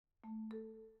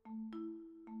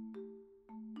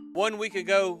1 week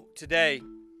ago today,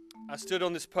 I stood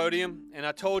on this podium and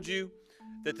I told you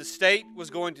that the state was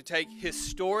going to take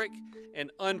historic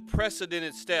and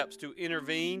unprecedented steps to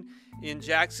intervene in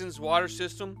Jackson's water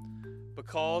system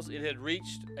because it had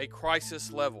reached a crisis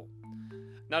level.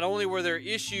 Not only were there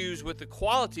issues with the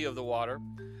quality of the water,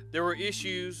 there were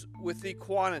issues with the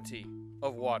quantity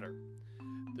of water.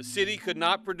 The city could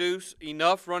not produce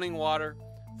enough running water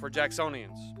for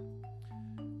Jacksonians.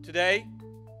 Today,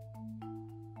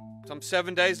 some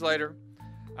 7 days later,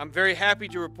 I'm very happy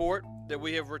to report that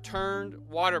we have returned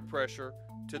water pressure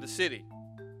to the city.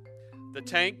 The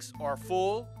tanks are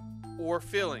full or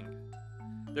filling.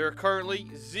 There are currently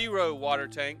 0 water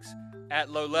tanks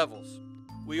at low levels.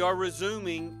 We are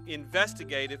resuming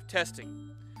investigative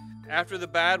testing. After the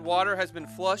bad water has been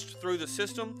flushed through the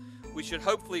system, we should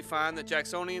hopefully find that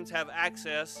Jacksonians have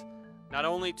access not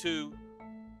only to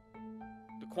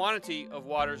the quantity of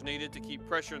waters needed to keep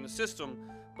pressure in the system,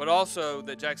 but also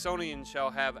that Jacksonians shall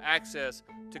have access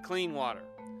to clean water.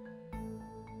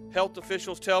 Health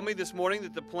officials tell me this morning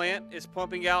that the plant is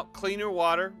pumping out cleaner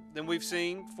water than we've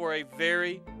seen for a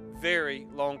very, very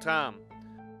long time.